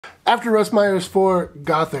After Russ Meyer's 4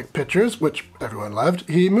 gothic pictures, which everyone loved,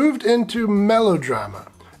 he moved into melodrama.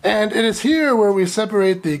 And it is here where we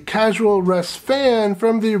separate the casual Russ fan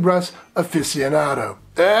from the Russ aficionado.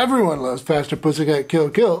 Everyone loves Faster Pussycat Kill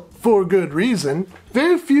Kill, for good reason.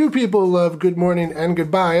 Very few people love Good Morning and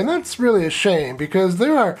Goodbye, and that's really a shame, because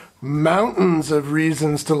there are mountains of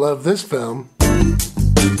reasons to love this film.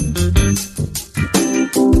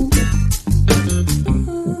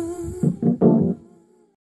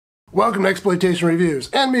 Welcome to Exploitation Reviews,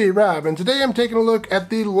 and me, Rob, and today I'm taking a look at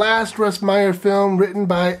the last Russ Meyer film written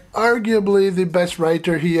by arguably the best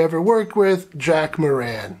writer he ever worked with, Jack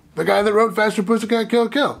Moran. The guy that wrote Faster Pussycat Kill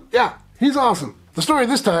Kill. Yeah, he's awesome. The story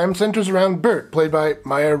this time centers around Bert, played by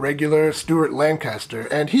Meyer regular Stewart Lancaster,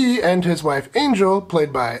 and he and his wife Angel,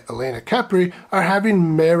 played by Alaina Capri, are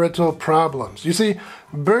having marital problems. You see,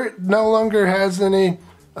 Bert no longer has any,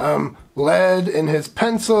 lead in his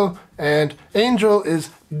pencil, and Angel is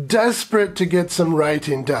desperate to get some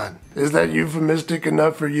writing done. Is that euphemistic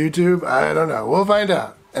enough for YouTube? I don't know. We'll find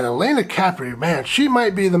out. And Alaina Capri, man, she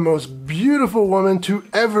might be the most beautiful woman to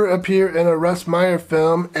ever appear in a Russ Meyer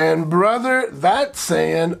film, and brother, that's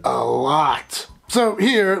saying a lot. So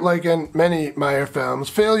here, like in many Meyer films,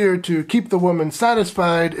 failure to keep the woman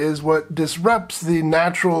satisfied is what disrupts the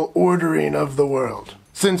natural ordering of the world.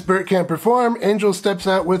 Since Bert can't perform, Angel steps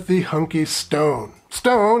out with the hunky Stone.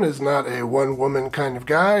 Stone is not a one-woman kind of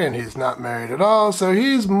guy, and he's not married at all, so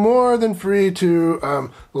he's more than free to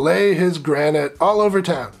lay his granite all over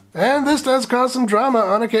town. And this does cause some drama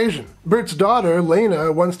on occasion. Bert's daughter,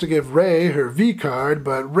 Lena, wants to give Ray her V-card,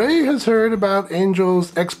 but Ray has heard about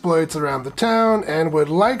Angel's exploits around the town and would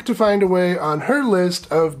like to find a way on her list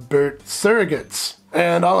of Bert surrogates.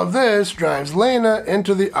 And all of this drives Lena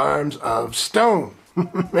into the arms of Stone.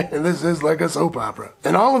 Man, this is like a soap opera.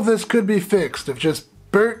 And all of this could be fixed if just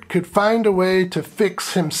Bert could find a way to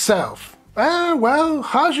fix himself. Well,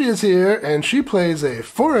 Haji is here, and she plays a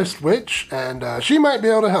forest witch, and she might be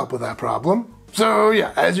able to help with that problem. So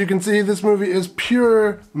yeah, as you can see, this movie is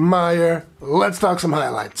pure Meyer. Let's talk some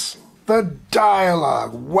highlights. The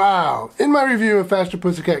dialogue, wow. In my review of Faster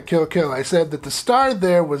Pussycat Kill Kill, I said that the star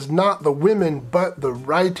there was not the women, but the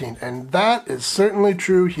writing, and that is certainly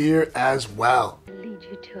true here as well. Lead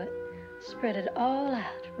you to it, spread it all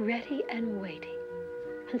out, ready and waiting.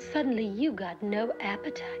 And suddenly you got no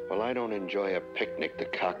appetite. Well, I don't enjoy a picnic the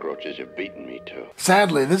cockroaches have beaten me to.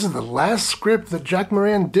 Sadly, this is the last script that Jack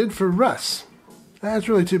Moran did for Russ. That's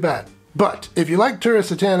really too bad. But if you like Tura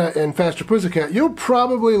Satana in Faster Pussycat, you'll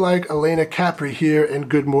probably like Alaina Capri here in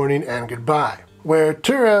Good Morning and Goodbye. Where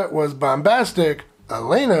Tura was bombastic,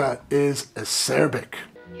 Alaina is acerbic.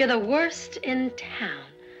 You're the worst in town.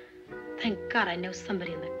 Thank God I know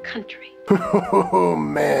somebody in the country. Oh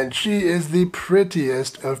man, she is the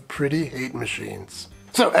prettiest of pretty hate machines.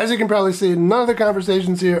 So, as you can probably see, none of the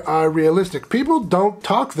conversations here are realistic. People don't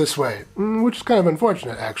talk this way, which is kind of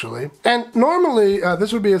unfortunate, actually. And normally,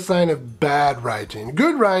 this would be a sign of bad writing.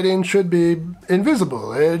 Good writing should be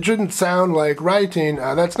invisible. It shouldn't sound like writing.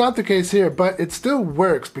 That's not the case here, but it still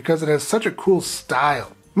works because it has such a cool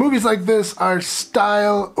style. Movies like this are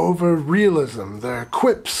style over realism. They're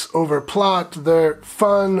quips over plot. They're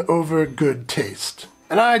fun over good taste.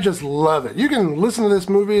 And I just love it. You can listen to this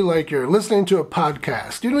movie like you're listening to a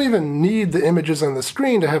podcast. You don't even need the images on the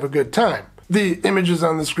screen to have a good time. The images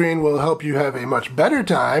on the screen will help you have a much better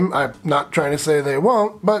time. I'm not trying to say they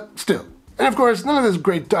won't, but still. And of course, none of this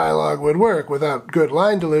great dialogue would work without good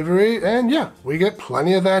line delivery, and yeah, we get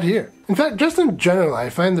plenty of that here. In fact, just in general, I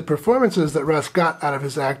find the performances that Russ got out of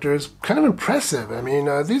his actors kind of impressive. I mean,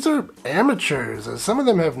 these are amateurs. Some of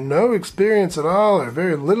them have no experience at all, or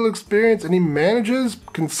very little experience, and he manages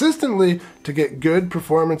consistently to get good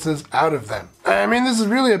performances out of them. I mean, this is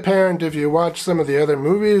really apparent if you watch some of the other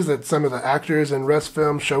movies that some of the actors in Russ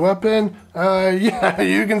films show up in. Yeah,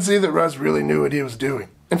 you can see that Russ really knew what he was doing.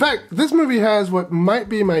 In fact, this movie has what might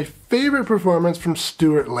be my favorite performance from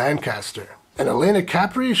Stewart Lancaster. And Alaina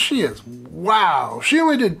Capri, she is wow. She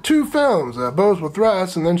only did 2 films, both with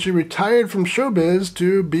Russ, and then she retired from showbiz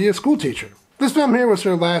to be a school teacher. This film here was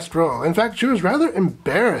her last role. In fact, she was rather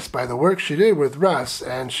embarrassed by the work she did with Russ,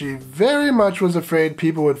 and she very much was afraid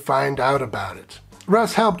people would find out about it.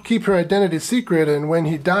 Russ helped keep her identity secret, and when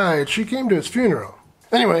he died, she came to his funeral.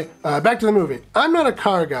 Anyway, back to the movie. I'm not a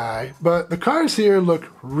car guy, but the cars here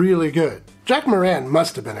look really good. Jack Moran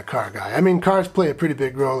must have been a car guy. I mean, cars play a pretty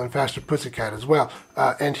big role in Faster Pussycat as well.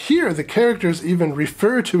 And here, the characters even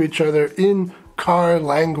refer to each other in car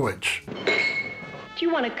language. Do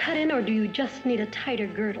you want to cut in, or do you just need a tighter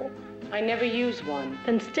girdle? I never use one.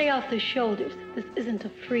 Then stay off the shoulders. This isn't a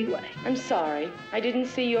freeway. I'm sorry. I didn't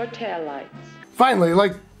see your taillights. Finally,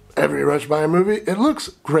 like every Russ Meyer movie, it looks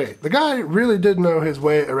great. The guy really did know his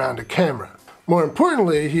way around a camera. More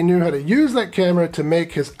importantly, he knew how to use that camera to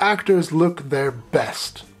make his actors look their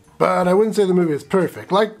best. But I wouldn't say the movie is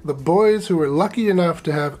perfect. Like the boys who were lucky enough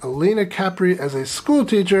to have Alaina Capri as a school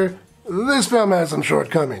teacher, this film has some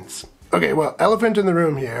shortcomings. Okay, well, elephant in the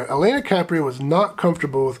room here. Alaina Capri was not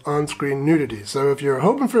comfortable with on-screen nudity, so if you're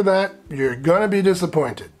hoping for that, you're gonna be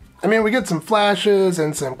disappointed. I mean, we get some flashes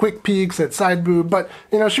and some quick peeks at side boob, but,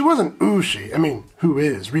 she wasn't ooshy. I mean, who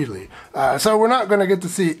is, really? So we're not gonna get to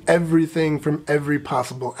see everything from every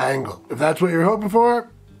possible angle. If that's what you're hoping for,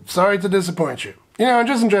 sorry to disappoint you. And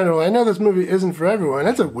just in general, I know this movie isn't for everyone.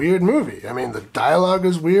 It's a weird movie. I mean, the dialogue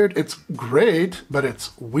is weird. It's great, but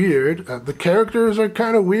it's weird. The characters are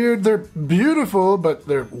kind of weird. They're beautiful, but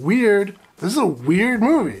they're weird. This is a weird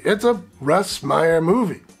movie. It's a Russ Meyer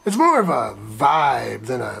movie. It's more of a vibe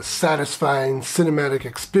than a satisfying cinematic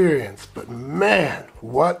experience, but man,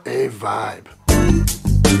 what a vibe.